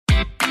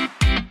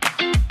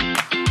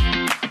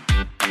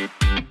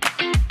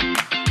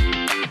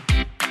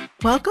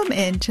Welcome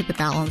into the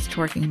Balanced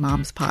Working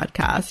Moms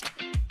podcast.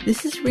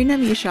 This is Rena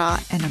Misha,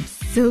 and I'm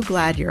so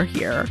glad you're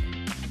here.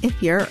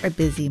 If you're a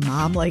busy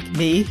mom like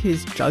me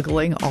who's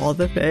juggling all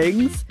the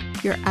things,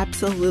 you're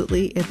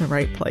absolutely in the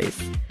right place.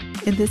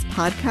 In this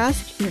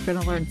podcast, you're going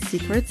to learn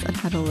secrets on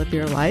how to live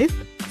your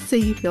life so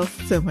you feel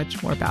so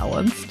much more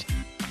balanced.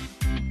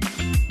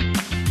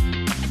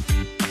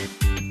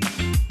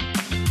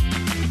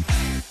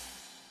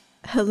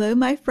 Hello,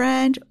 my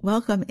friend.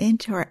 Welcome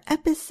into our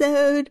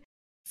episode.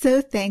 So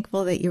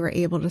thankful that you were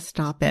able to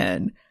stop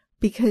in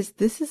because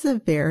this is a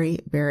very,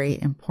 very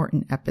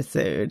important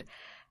episode.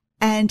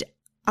 And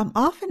I'm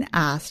often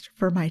asked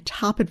for my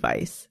top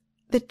advice,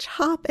 the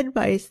top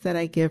advice that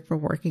I give for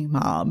working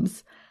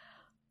moms.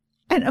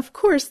 And of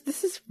course,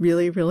 this is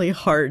really, really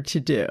hard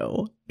to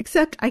do,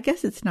 except I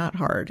guess it's not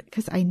hard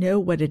because I know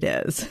what it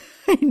is.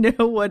 I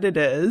know what it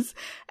is.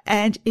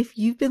 And if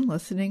you've been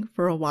listening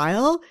for a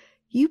while,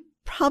 you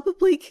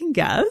probably can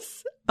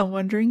guess. I'm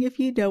wondering if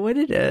you know what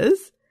it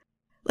is.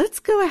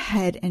 Let's go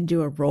ahead and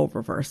do a role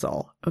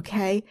reversal,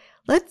 okay?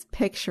 Let's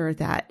picture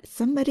that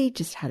somebody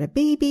just had a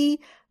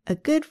baby, a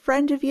good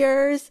friend of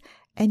yours,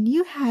 and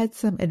you had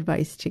some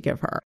advice to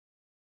give her.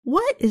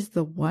 What is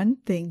the one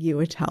thing you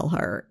would tell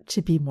her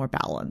to be more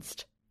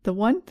balanced? The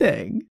one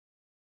thing.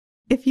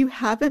 If you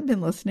haven't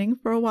been listening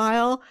for a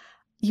while,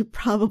 you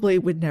probably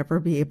would never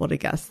be able to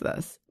guess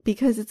this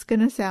because it's going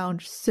to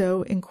sound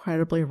so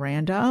incredibly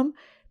random,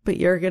 but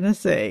you're going to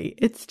see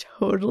it's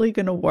totally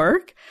going to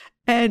work.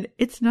 And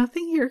it's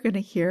nothing you're going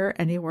to hear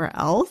anywhere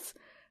else.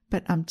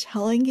 But I'm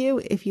telling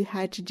you, if you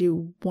had to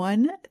do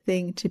one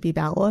thing to be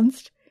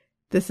balanced,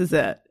 this is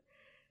it.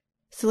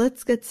 So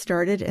let's get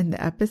started in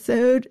the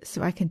episode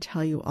so I can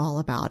tell you all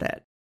about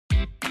it.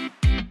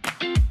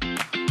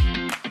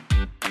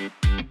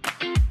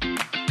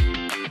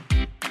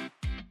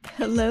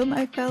 Hello,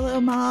 my fellow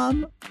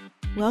mom.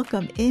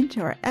 Welcome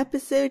into our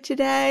episode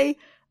today.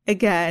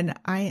 Again,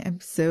 I am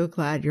so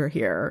glad you're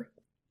here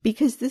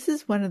because this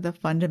is one of the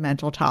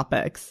fundamental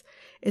topics.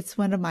 It's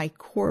one of my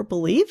core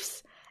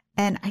beliefs,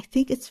 and I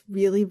think it's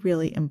really,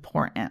 really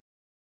important.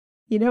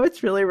 You know,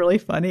 it's really, really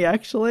funny,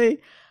 actually.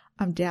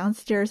 I'm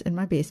downstairs in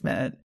my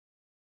basement,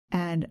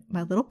 and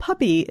my little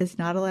puppy is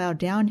not allowed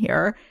down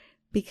here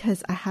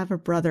because I have a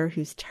brother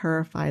who's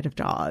terrified of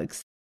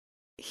dogs.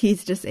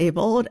 He's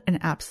disabled and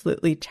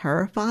absolutely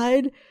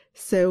terrified.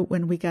 So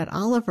when we got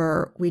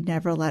Oliver, we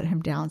never let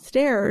him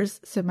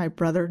downstairs. So my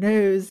brother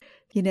knows,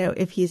 you know,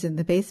 if he's in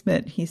the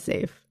basement, he's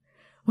safe.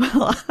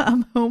 Well,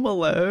 I'm home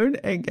alone.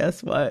 And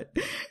guess what?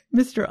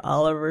 Mr.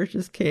 Oliver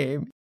just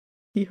came.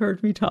 He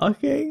heard me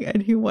talking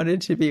and he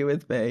wanted to be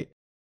with me.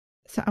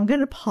 So I'm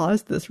going to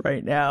pause this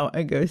right now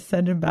and go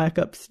send him back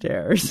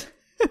upstairs.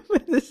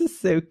 But this is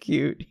so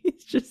cute.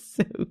 He's just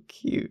so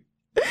cute.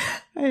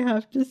 I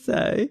have to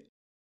say.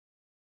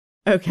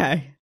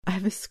 Okay,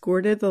 I've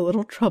escorted the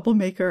little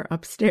troublemaker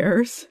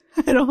upstairs.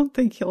 I don't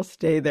think he'll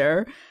stay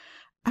there.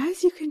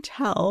 As you can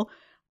tell,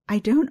 I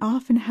don't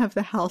often have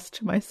the house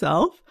to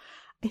myself.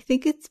 I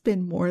think it's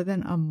been more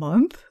than a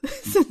month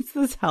since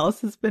this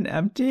house has been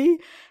empty,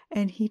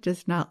 and he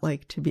does not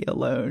like to be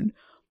alone.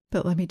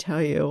 But let me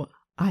tell you,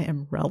 I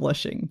am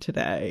relishing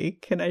today.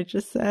 Can I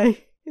just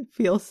say, it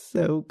feels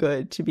so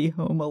good to be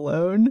home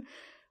alone.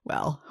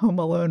 Well, home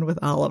alone with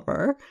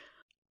Oliver.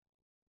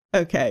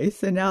 Okay,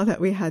 so now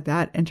that we had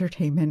that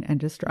entertainment and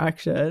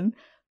distraction,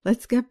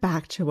 let's get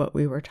back to what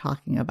we were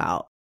talking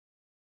about.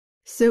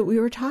 So we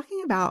were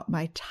talking about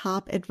my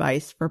top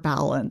advice for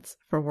balance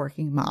for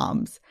working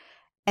moms.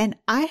 And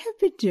I have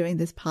been doing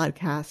this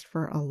podcast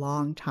for a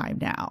long time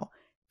now,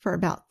 for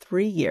about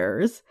 3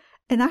 years.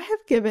 And I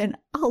have given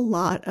a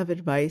lot of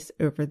advice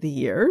over the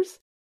years.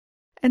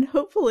 And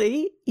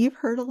hopefully you've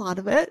heard a lot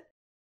of it.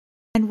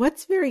 And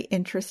what's very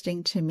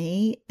interesting to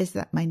me is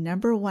that my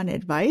number one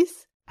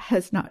advice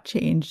has not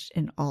changed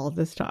in all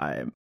this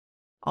time.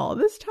 All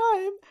this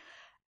time.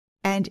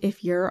 And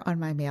if you're on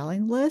my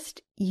mailing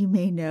list, you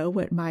may know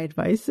what my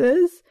advice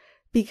is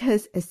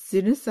because as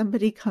soon as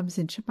somebody comes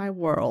into my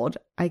world,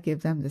 I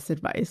give them this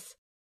advice.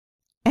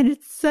 And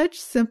it's such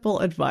simple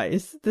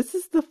advice. This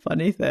is the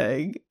funny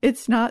thing.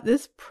 It's not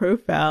this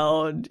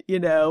profound, you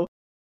know.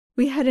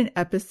 We had an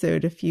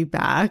episode a few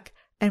back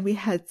and we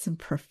had some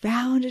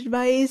profound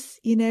advice,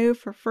 you know,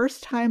 for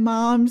first-time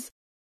moms.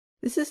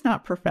 This is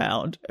not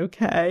profound,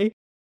 okay?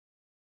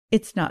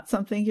 It's not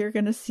something you're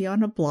going to see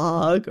on a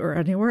blog or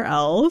anywhere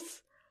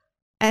else.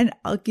 And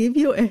I'll give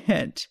you a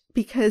hint,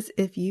 because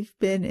if you've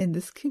been in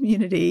this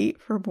community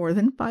for more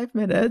than 5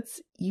 minutes,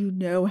 you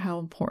know how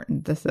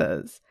important this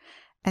is.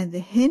 And the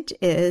hint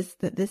is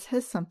that this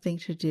has something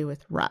to do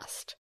with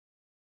rest.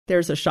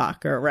 There's a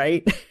shocker,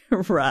 right?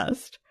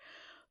 Rest.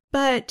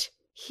 But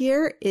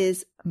here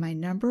is my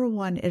number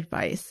one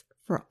advice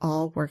for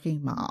all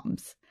working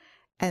moms.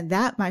 And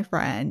that, my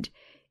friend,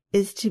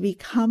 is to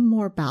become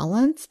more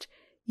balanced,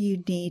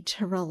 you need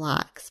to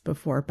relax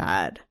before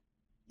bed.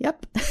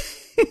 Yep.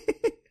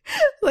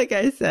 Like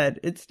I said,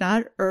 it's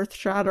not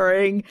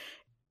earth-shattering.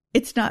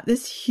 It's not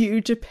this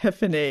huge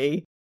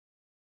epiphany.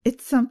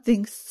 It's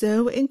something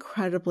so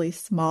incredibly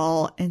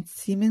small and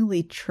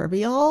seemingly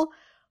trivial,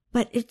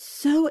 but it's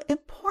so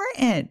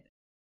important.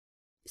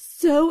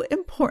 So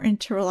important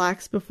to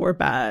relax before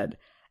bed.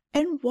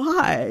 And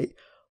why?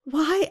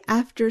 Why,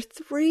 after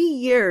 3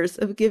 years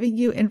of giving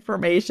you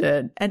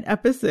information and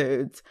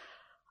episodes,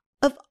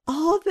 of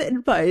all the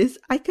advice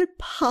I could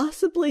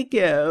possibly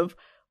give,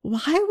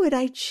 why would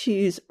I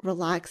choose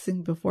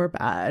relaxing before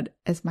bed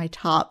as my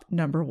top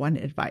number one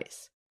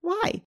advice?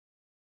 Why?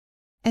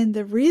 And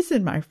the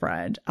reason, my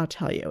friend, I'll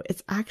tell you,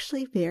 it's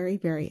actually very,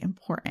 very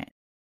important.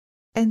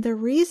 And the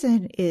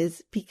reason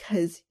is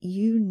because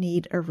you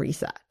need a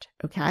reset,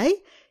 okay?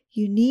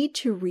 You need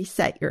to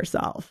reset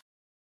yourself.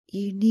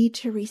 You need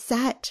to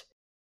reset.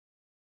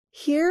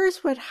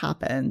 Here's what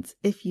happens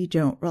if you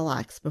don't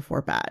relax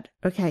before bed.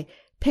 Okay,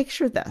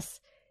 picture this.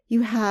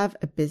 You have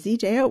a busy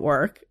day at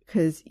work,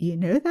 because you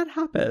know that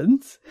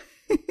happens.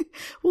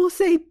 We'll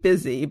say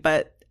busy,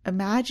 but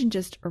imagine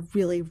just a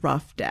really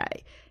rough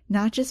day.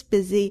 Not just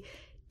busy,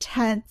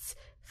 tense,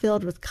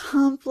 filled with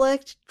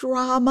conflict,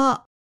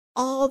 drama,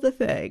 all the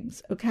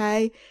things,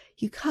 okay?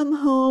 You come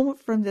home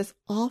from this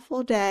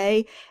awful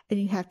day and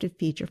you have to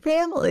feed your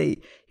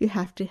family. You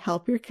have to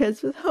help your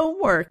kids with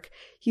homework.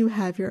 You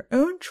have your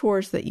own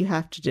chores that you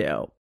have to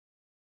do.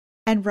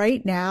 And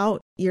right now,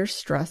 your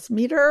stress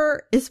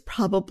meter is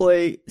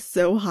probably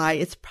so high,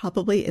 it's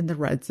probably in the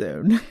red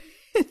zone.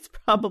 It's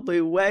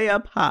probably way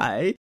up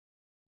high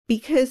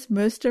because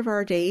most of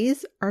our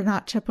days are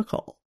not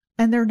typical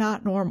and they're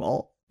not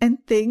normal.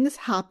 And things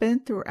happen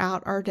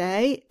throughout our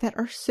day that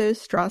are so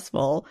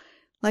stressful.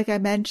 Like I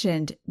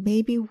mentioned,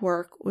 maybe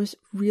work was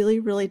really,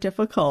 really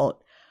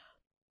difficult.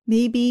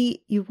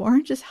 Maybe you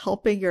weren't just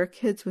helping your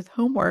kids with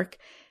homework.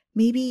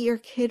 Maybe your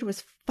kid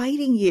was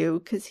fighting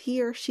you because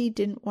he or she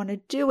didn't want to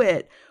do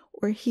it,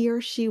 or he or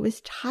she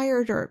was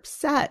tired or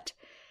upset.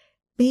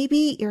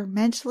 Maybe you're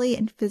mentally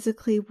and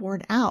physically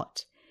worn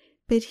out.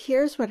 But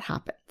here's what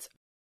happens.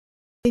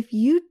 If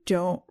you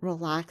don't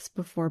relax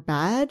before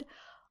bed,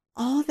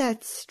 all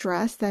that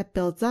stress that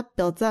builds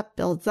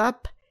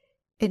up,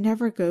 it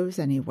never goes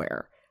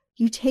anywhere.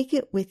 You take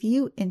it with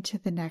you into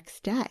the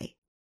next day.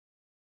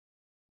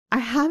 I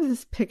have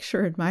this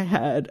picture in my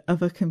head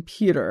of a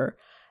computer,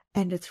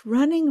 and it's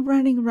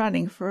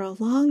running for a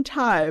long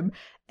time,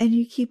 and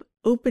you keep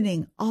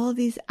opening all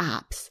these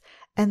apps,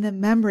 and the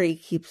memory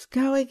keeps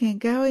going,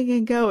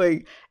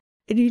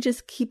 and you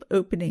just keep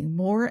opening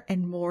more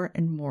and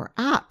more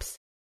apps,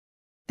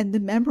 and the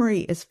memory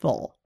is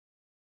full.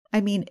 I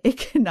mean, it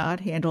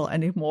cannot handle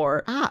any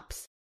more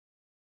apps.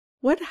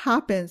 What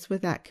happens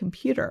with that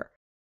computer?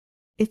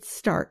 It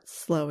starts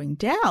slowing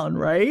down,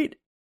 right?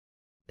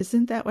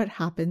 Isn't that what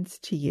happens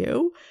to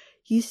you?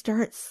 You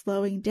start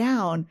slowing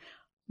down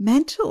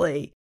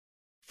mentally,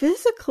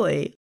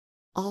 physically,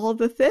 all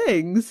the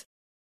things.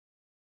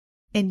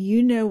 And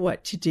you know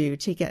what to do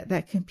to get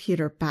that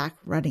computer back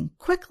running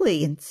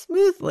quickly and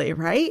smoothly,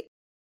 right?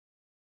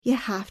 You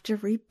have to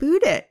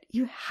reboot it.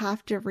 You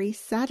have to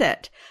reset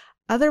it.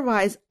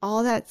 Otherwise,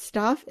 all that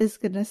stuff is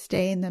going to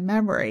stay in the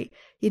memory,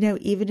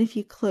 even if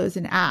you close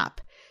an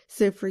app.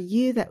 So for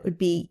you, that would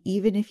be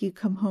even if you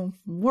come home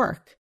from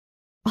work,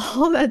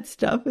 all that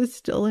stuff is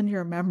still in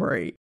your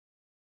memory.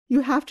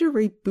 You have to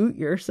reboot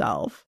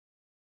yourself.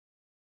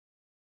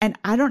 And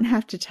I don't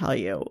have to tell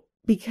you,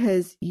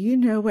 because you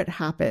know what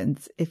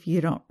happens if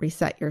you don't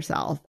reset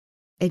yourself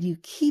and you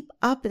keep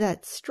up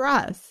that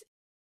stress.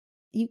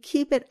 You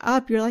keep it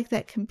up. You're like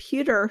that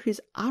computer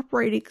who's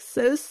operating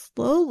so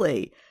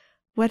slowly.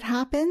 What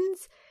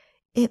happens?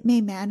 It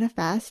may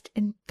manifest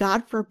in,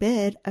 God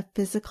forbid, a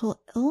physical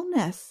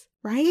illness,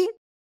 right?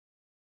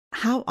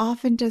 How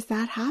often does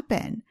that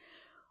happen?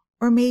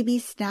 Or maybe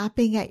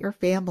snapping at your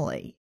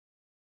family.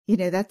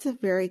 That's a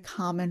very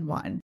common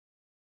one.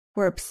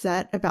 We're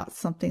upset about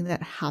something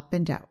that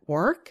happened at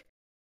work.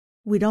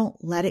 We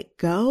don't let it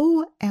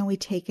go and we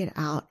take it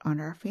out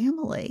on our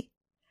family.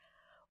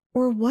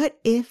 Or what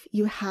if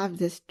you have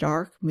this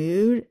dark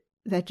mood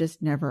that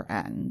just never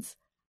ends?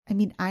 I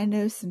mean, I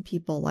know some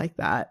people like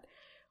that,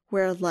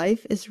 where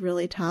life is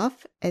really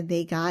tough and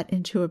they got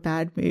into a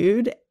bad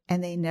mood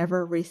and they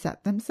never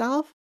reset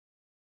themselves.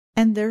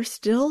 And they're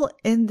still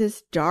in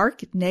this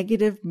dark,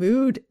 negative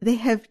mood. They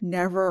have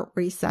never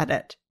reset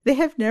it. They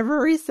have never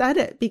reset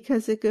it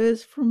because it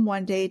goes from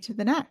one day to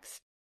the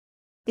next.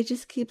 It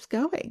just keeps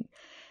going.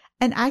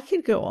 And I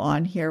could go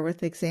on here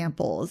with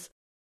examples,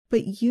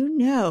 but you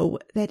know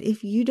that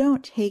if you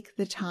don't take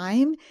the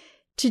time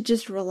to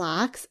just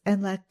relax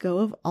and let go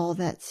of all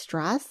that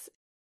stress,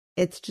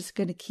 it's just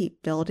going to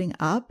keep building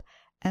up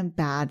and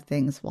bad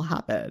things will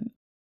happen.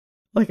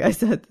 Like I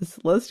said, this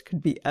list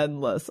could be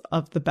endless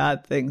of the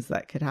bad things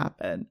that could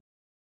happen.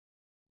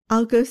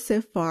 I'll go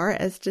so far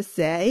as to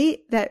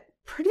say that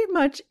pretty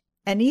much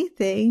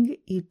anything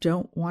you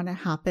don't want to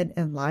happen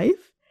in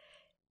life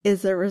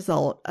is a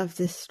result of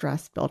this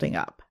stress building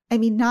up. I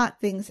mean,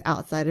 not things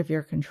outside of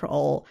your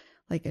control,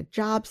 like a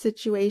job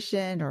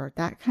situation or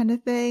that kind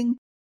of thing,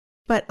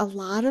 but a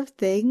lot of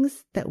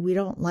things that we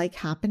don't like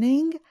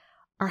happening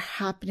are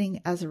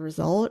happening as a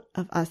result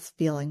of us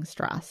feeling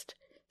stressed.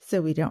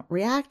 So we don't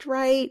react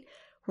right.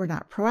 We're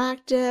not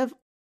proactive.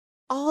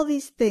 All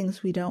these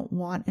things we don't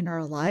want in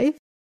our life.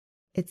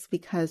 It's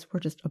because we're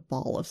just a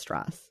ball of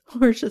stress.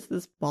 We're just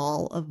this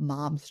ball of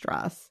mom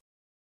stress.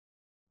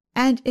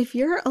 And if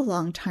you're a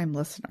longtime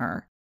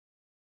listener,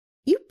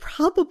 you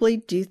probably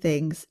do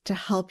things to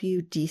help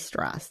you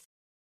de-stress.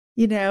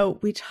 You know,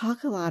 we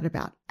talk a lot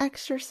about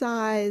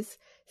exercise,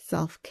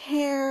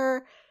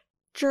 self-care,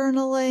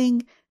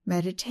 journaling,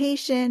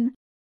 meditation,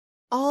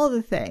 all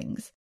the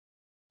things.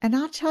 And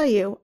I'll tell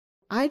you,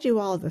 I do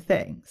all the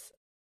things.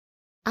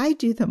 I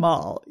do them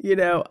all. You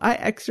know, I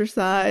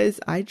exercise,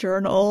 I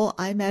journal,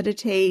 I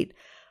meditate,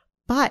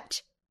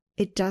 but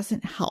it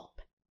doesn't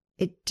help.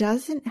 It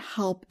doesn't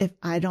help if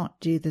I don't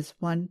do this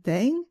one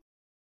thing,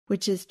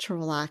 which is to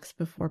relax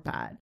before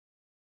bed.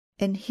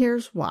 And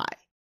here's why.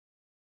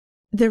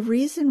 The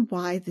reason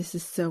why this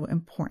is so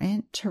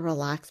important to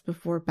relax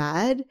before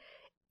bed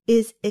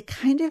is it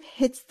kind of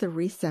hits the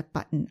reset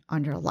button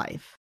on your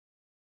life.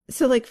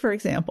 So like, for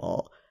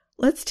example,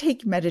 let's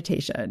take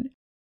meditation.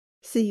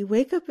 So you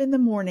wake up in the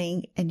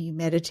morning and you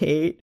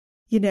meditate,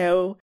 you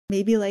know,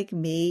 maybe like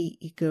me,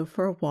 you go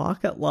for a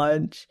walk at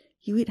lunch,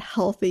 you eat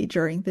healthy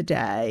during the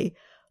day.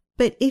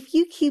 But if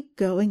you keep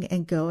going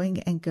and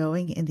going and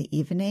going in the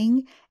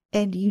evening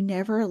and you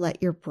never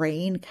let your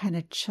brain kind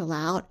of chill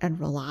out and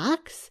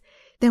relax,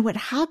 then what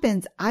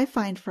happens, I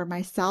find for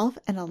myself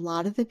and a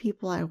lot of the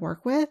people I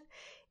work with,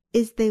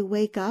 is they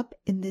wake up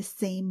in the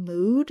same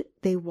mood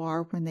they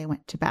were when they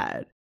went to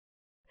bed.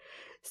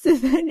 So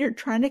then you're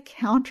trying to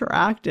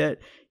counteract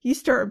it. You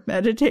start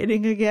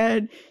meditating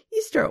again.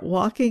 You start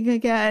walking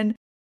again.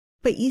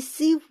 But you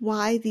see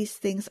why these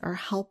things are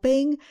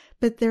helping,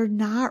 but they're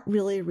not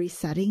really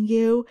resetting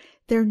you.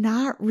 They're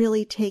not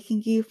really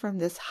taking you from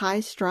this high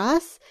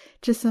stress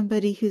to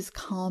somebody who's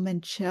calm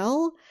and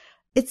chill.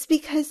 It's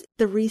because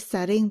the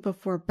resetting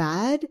before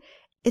bed,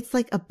 it's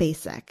like a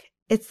basic.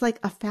 It's like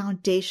a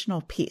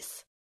foundational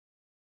piece.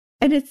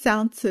 And it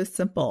sounds so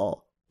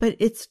simple, but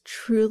it's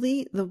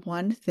truly the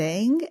one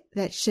thing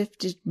that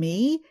shifted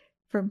me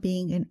from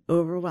being an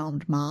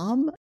overwhelmed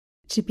mom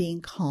to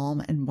being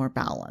calm and more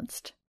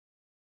balanced.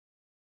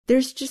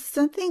 There's just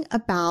something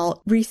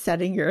about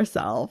resetting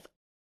yourself.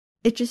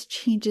 It just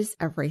changes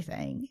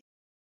everything.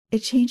 It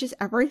changes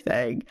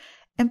everything.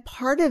 And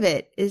part of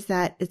it is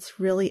that it's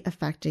really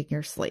affecting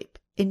your sleep.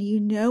 And you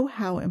know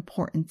how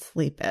important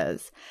sleep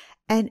is.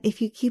 And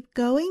if you keep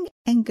going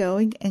and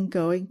going and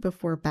going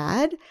before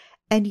bed,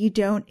 and you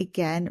don't,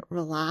 again,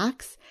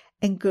 relax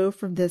and go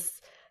from this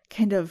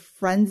kind of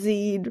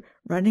frenzied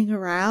running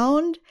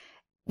around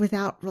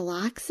without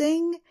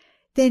relaxing,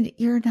 then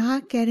you're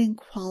not getting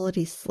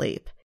quality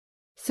sleep.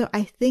 So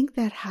I think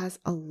that has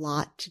a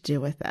lot to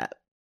do with it.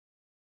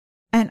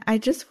 And I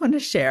just want to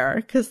share,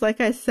 because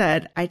like I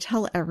said, I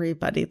tell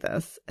everybody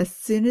this. As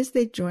soon as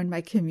they join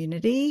my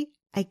community,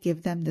 I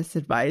give them this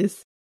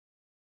advice.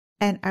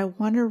 And I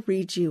want to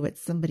read you what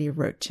somebody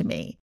wrote to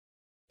me.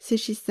 So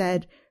she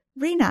said,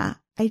 Rena,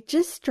 I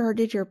just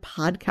started your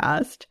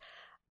podcast.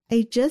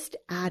 I just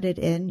added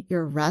in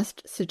your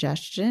rest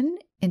suggestion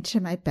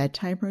into my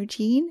bedtime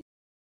routine.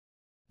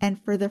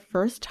 And for the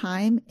first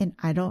time in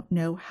I don't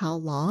know how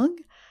long,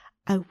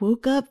 I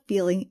woke up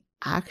feeling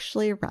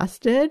actually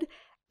rested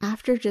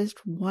after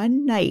just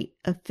one night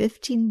of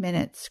 15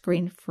 minutes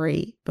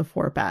screen-free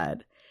before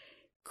bed.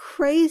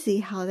 Crazy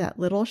how that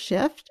little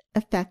shift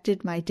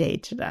affected my day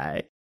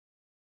today.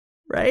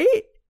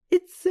 Right?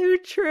 It's so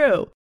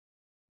true.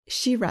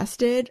 She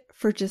rested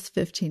for just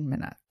 15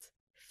 minutes.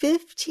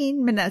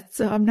 15 minutes.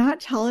 So I'm not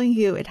telling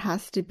you it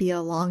has to be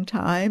a long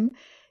time.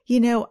 You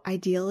know,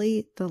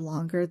 ideally, the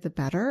longer the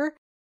better.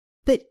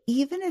 But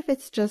even if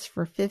it's just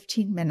for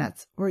 15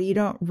 minutes where you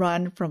don't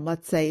run from,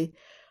 let's say,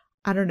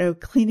 I don't know,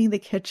 cleaning the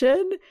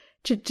kitchen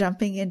to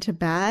jumping into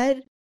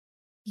bed,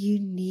 you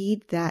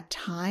need that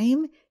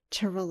time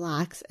to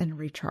relax and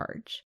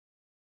recharge.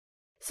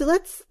 So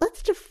let's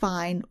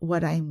define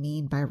what I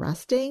mean by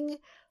resting,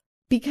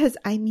 because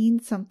I mean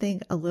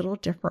something a little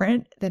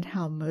different than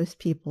how most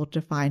people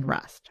define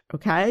rest,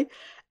 okay?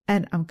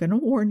 And I'm going to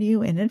warn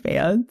you in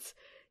advance,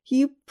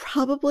 you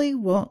probably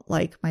won't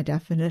like my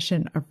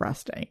definition of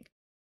resting.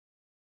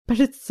 But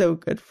it's so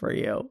good for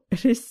you.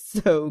 It is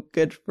so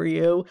good for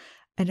you,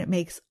 and it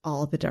makes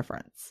all the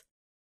difference.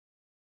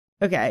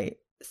 Okay,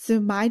 so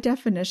my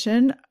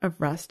definition of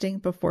resting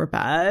before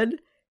bed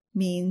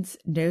means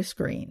no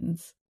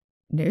screens.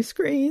 No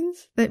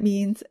screens, that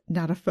means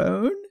not a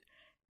phone,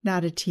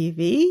 not a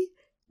TV,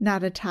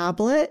 not a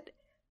tablet,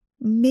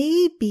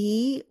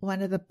 maybe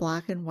one of the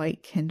black and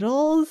white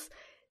Kindles.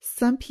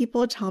 Some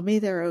people tell me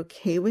they're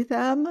okay with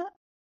them.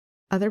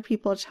 Other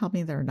people tell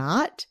me they're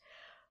not.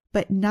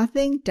 But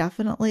nothing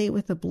definitely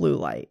with a blue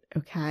light,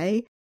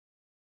 okay?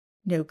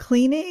 No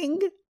cleaning,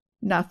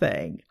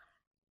 nothing.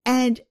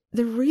 And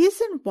the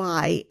reason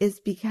why is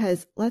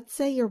because let's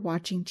say you're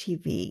watching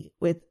TV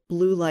with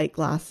blue light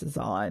glasses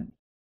on.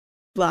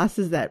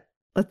 Glasses that,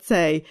 let's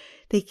say,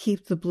 they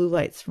keep the blue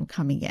lights from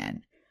coming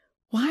in.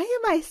 Why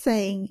am I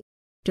saying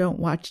don't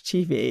watch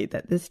TV,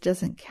 that this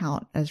doesn't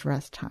count as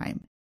rest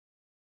time?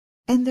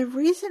 And the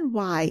reason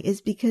why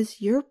is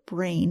because your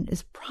brain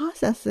is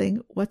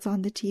processing what's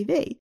on the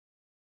TV.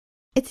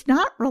 It's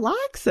not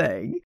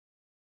relaxing.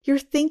 You're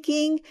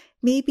thinking,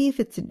 maybe if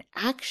it's an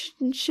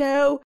action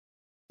show,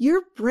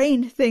 your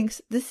brain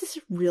thinks this is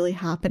really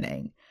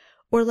happening.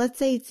 Or let's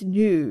say it's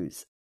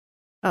news.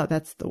 Oh,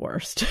 that's the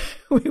worst.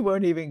 We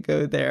won't even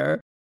go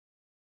there.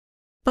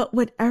 But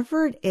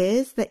whatever it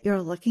is that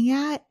you're looking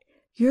at,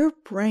 your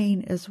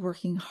brain is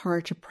working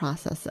hard to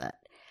process it.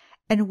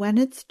 And when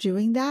it's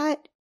doing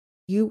that,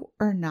 you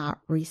are not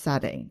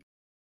resetting.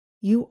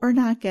 You are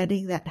not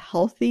getting that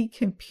healthy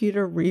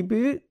computer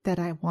reboot that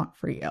I want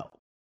for you.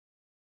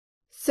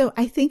 So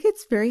I think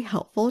it's very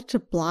helpful to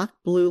block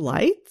blue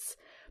lights,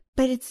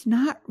 but it's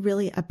not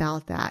really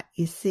about that.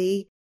 You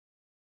see,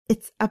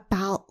 it's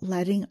about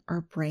letting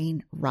our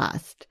brain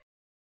rest.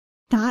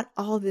 Not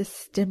all this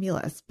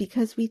stimulus,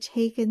 because we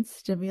take in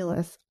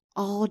stimulus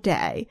all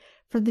day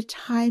from the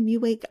time you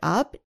wake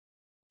up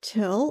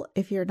till,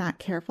 if you're not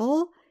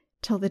careful,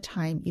 till the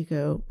time you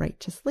go right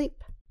to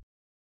sleep.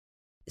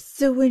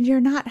 So when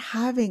you're not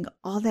having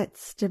all that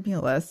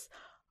stimulus,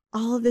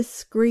 all the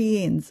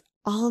screens,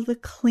 all the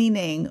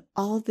cleaning,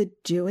 all the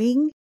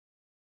doing,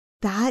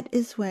 that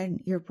is when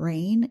your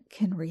brain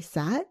can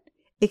reset.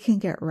 It can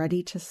get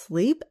ready to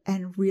sleep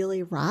and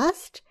really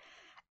rest.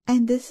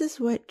 And this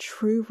is what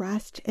true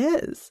rest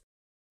is.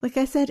 Like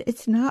I said,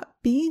 it's not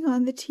being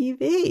on the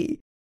TV.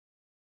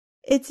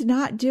 It's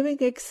not doing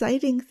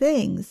exciting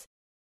things.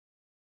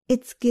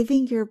 It's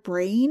giving your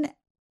brain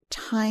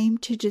time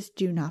to just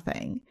do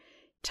nothing,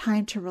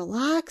 time to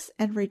relax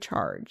and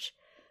recharge.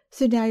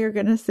 So now you're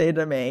going to say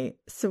to me,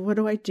 so what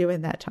do I do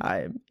in that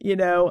time?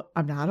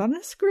 I'm not on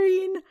a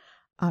screen.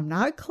 I'm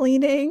not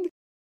cleaning.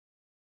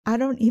 I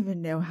don't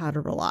even know how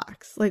to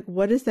relax. Like,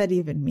 what does that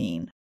even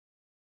mean?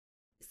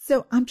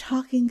 So I'm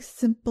talking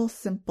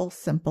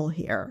simple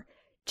here.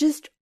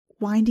 Just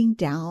winding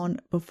down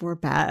before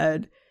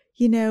bed,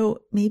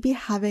 maybe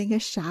having a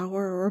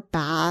shower or a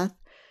bath,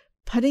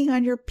 putting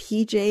on your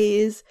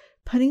PJs,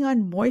 putting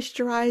on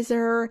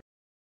moisturizer,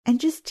 and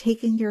just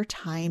taking your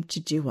time to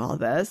do all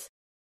this.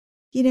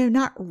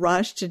 Not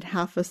rushed and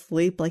half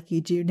asleep like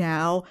you do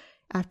now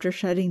after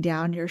shutting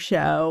down your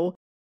show,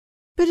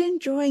 but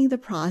enjoying the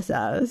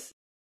process.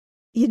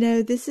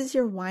 This is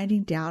your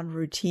winding down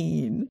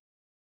routine.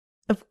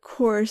 Of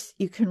course,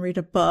 you can read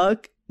a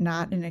book,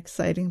 not an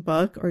exciting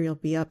book, or you'll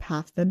be up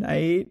half the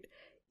night.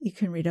 You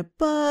can read a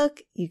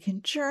book, you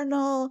can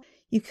journal,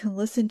 you can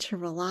listen to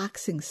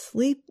relaxing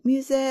sleep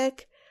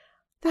music,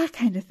 that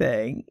kind of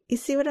thing. You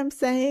see what I'm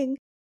saying?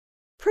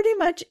 Pretty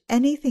much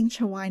anything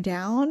to wind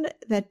down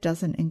that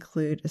doesn't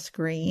include a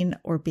screen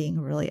or being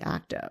really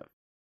active.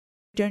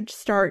 Don't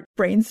start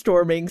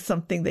brainstorming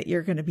something that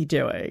you're going to be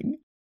doing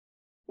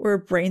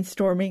or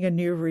brainstorming a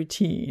new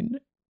routine.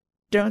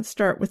 Don't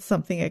start with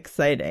something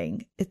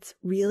exciting. It's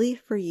really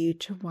for you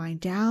to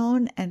wind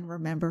down and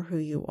remember who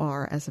you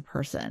are as a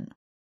person.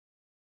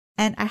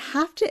 And I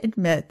have to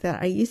admit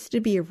that I used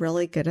to be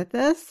really good at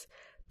this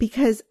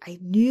because I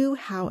knew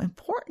how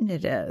important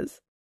it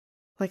is.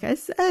 Like I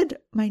said,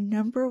 my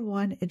number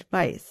one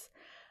advice.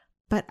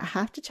 But I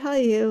have to tell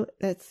you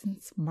that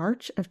since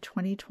March of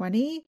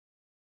 2020,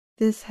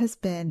 this has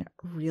been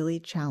really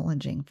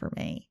challenging for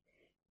me.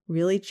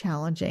 Really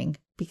challenging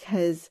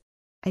because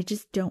I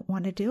just don't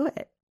want to do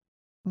it.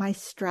 My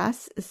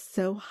stress is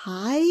so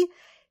high.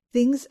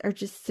 Things are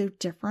just so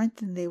different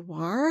than they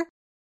were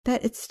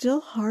that it's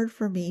still hard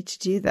for me to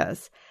do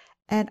this.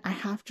 And I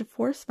have to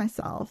force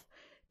myself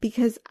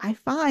because I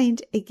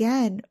find,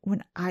 again,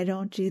 when I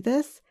don't do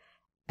this,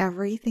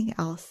 everything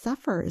else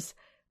suffers.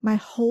 My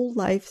whole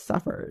life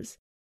suffers.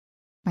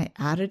 My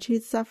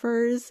attitude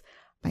suffers.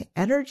 My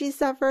energy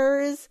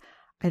suffers.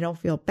 I don't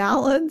feel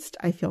balanced.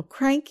 I feel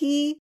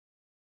cranky.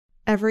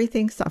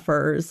 Everything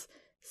suffers.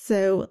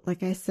 So,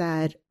 like I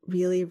said,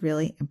 really,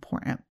 really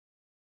important.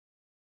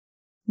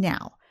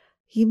 Now,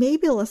 you may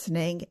be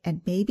listening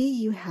and maybe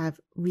you have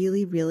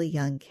really, really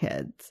young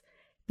kids.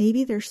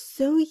 Maybe they're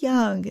so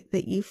young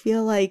that you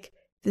feel like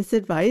this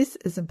advice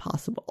is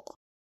impossible.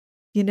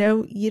 You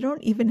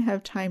don't even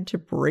have time to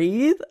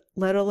breathe,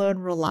 let alone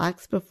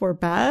relax before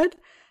bed.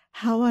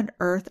 How on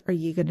earth are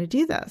you going to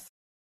do this?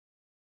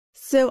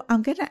 So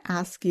I'm going to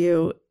ask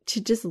you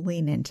to just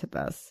lean into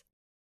this.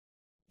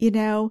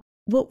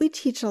 What we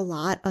teach a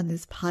lot on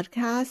this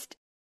podcast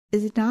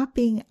is not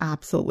being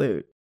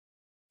absolute.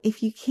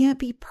 If you can't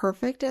be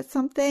perfect at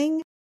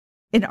something,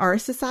 in our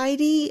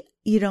society,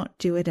 you don't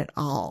do it at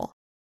all.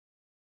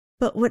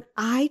 But what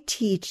I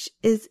teach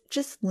is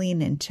just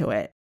lean into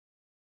it.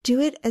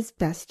 Do it as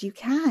best you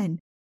can.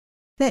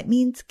 That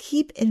means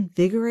keep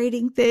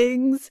invigorating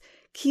things,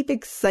 keep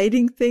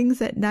exciting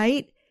things at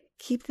night,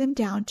 keep them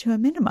down to a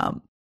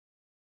minimum.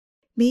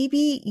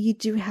 Maybe you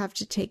do have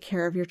to take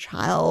care of your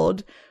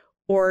child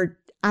or,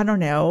 I don't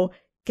know,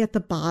 get the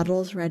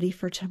bottles ready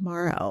for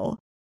tomorrow.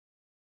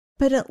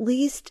 But at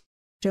least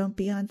don't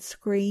be on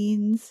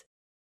screens.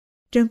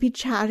 Don't be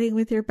chatting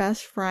with your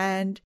best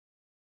friend.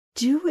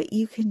 Do what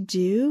you can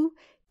do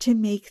to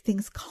make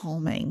things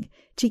calming,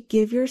 to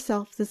give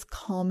yourself this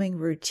calming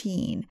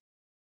routine.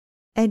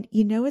 And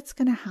you know what's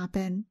going to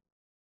happen?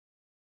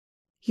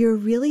 You're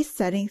really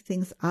setting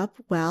things up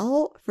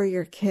well for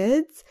your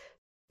kids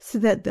so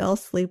that they'll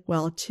sleep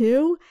well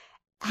too,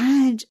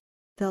 and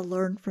they'll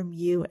learn from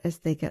you as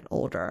they get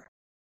older.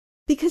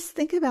 Because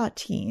think about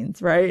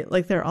teens, right?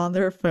 Like they're on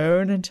their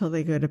phone until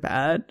they go to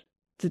bed.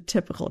 It's a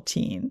typical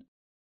teen.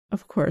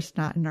 Of course,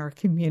 not in our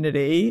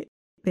community.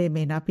 They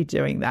may not be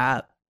doing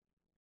that.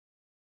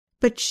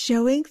 But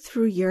showing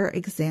through your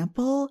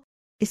example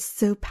is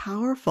so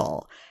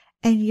powerful.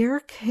 And your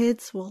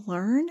kids will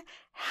learn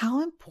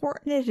how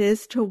important it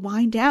is to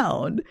wind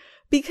down.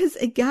 Because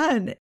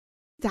again,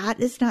 that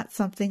is not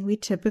something we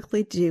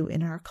typically do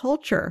in our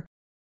culture.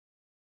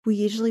 We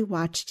usually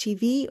watch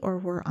TV or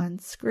we're on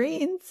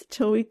screens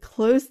till we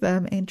close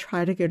them and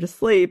try to go to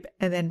sleep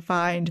and then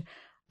find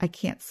I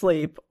can't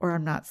sleep or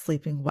I'm not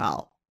sleeping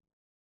well.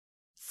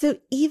 So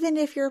even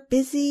if you're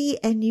busy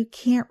and you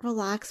can't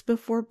relax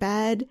before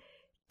bed,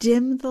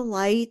 dim the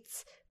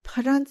lights,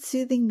 put on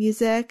soothing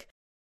music.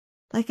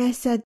 Like I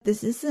said,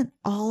 this isn't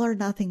all or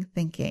nothing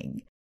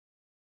thinking.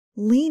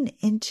 Lean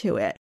into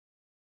it.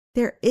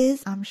 There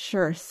is, I'm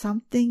sure,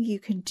 something you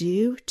can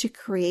do to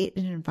create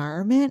an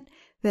environment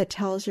that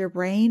tells your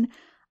brain,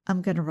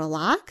 I'm going to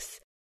relax.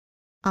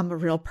 I'm a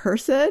real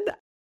person.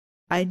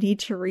 I need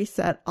to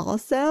reset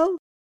also.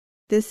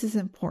 This is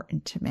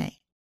important to me.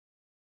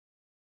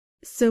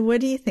 So what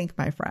do you think,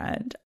 my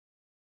friend?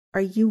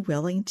 Are you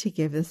willing to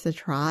give this a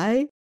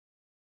try?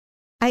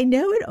 I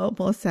know it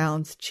almost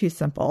sounds too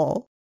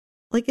simple,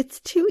 like it's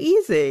too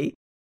easy.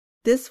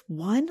 This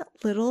one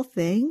little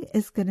thing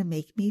is going to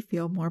make me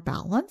feel more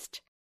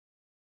balanced.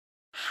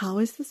 How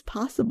is this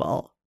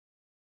possible?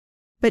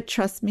 But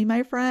trust me,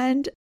 my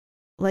friend,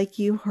 like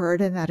you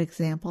heard in that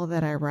example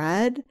that I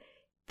read,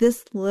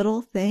 this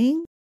little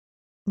thing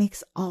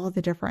makes all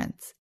the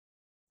difference.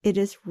 It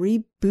is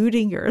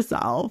rebooting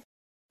yourself.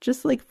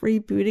 Just like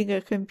rebooting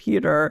a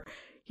computer,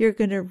 you're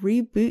going to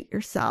reboot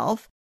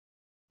yourself.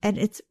 And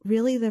it's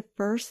really the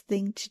first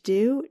thing to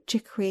do to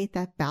create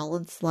that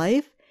balanced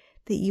life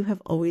that you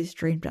have always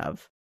dreamed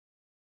of.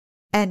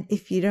 And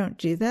if you don't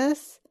do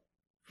this,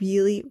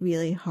 really,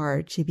 really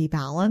hard to be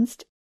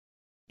balanced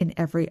in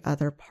every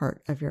other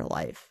part of your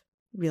life.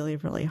 Really,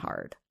 really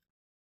hard.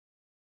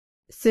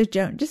 So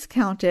don't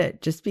discount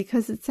it just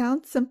because it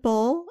sounds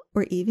simple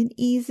or even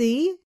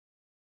easy,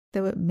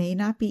 though it may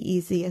not be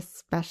easy,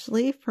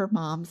 especially for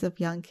moms of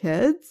young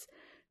kids,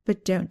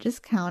 but don't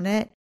discount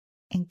it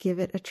and give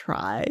it a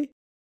try.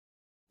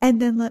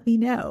 And then let me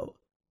know.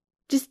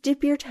 Just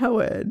dip your toe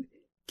in.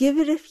 Give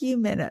it a few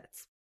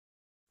minutes.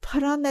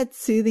 Put on that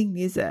soothing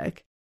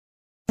music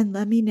and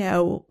let me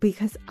know,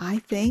 because I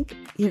think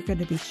you're going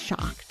to be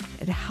shocked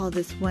at how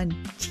this one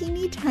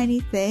teeny tiny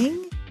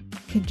thing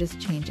can just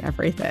change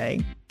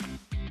everything.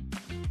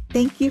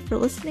 Thank you for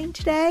listening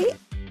today,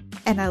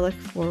 and I look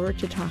forward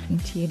to talking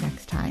to you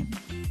next time.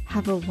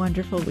 Have a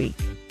wonderful week.